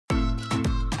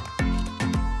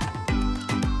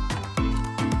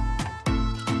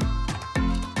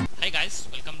guys,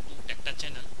 welcome to TechTouch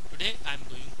channel. Today I am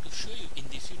going to show you in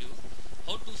this video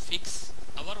how to fix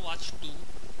Overwatch-2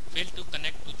 Failed to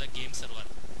connect to the game server.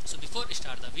 So before I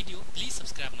start the video, please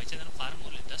subscribe my channel for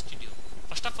more latest video.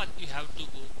 First of all, you have to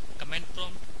go command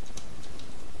prompt,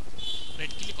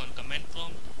 right click on command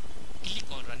prompt,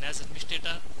 click on run as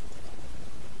administrator,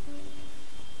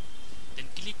 then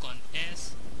click on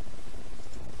as,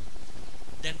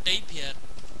 then type here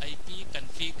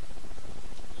ipconfig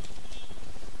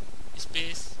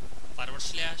space /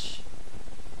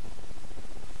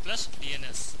 plus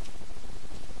DNS,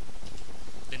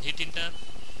 then hit enter,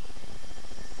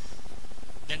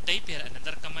 then type here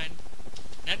another command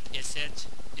netsh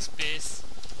space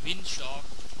winshock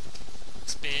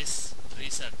space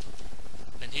reset,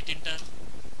 then hit enter.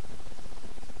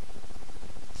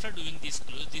 After doing this,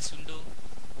 close this window,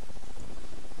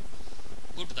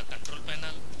 go to the control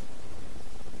panel,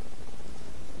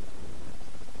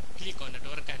 click on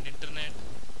network and internet,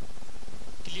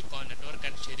 click on network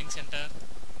and sharing center,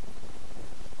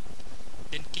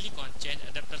 then click on change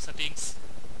adapter settings.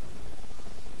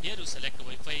 Here you select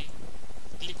Wi-Fi,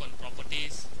 click on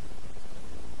properties.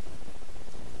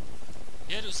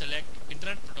 Here you select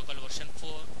internet protocol version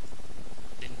 4,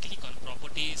 then click on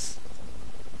properties.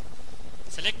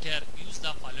 Select here use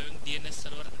the following DNS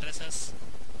server addresses,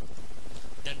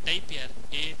 then type here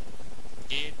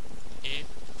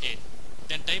 8888,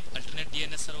 then type alternate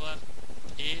DNS server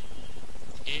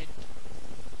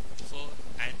 884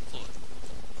 and 4,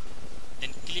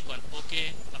 then click on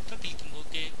OK. After clicking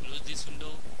OK, close this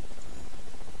window,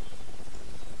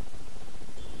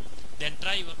 then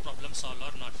try your problem solve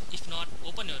or not. If not,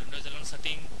 open your Windows 11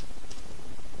 setting,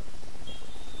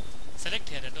 select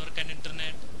here network and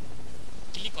internet,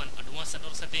 click on advanced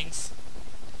network settings,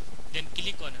 then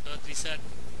click on network reset.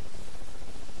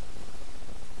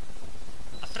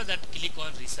 After that, click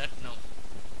on reset now.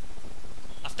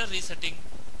 After resetting,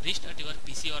 restart your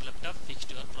PC or laptop, fixed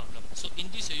your problem. So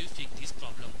in this way you fix this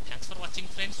problem. Thanks for watching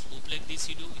friends. Hope you like this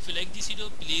video. If you like this video,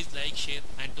 please like, share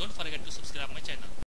and don't forget to subscribe my channel.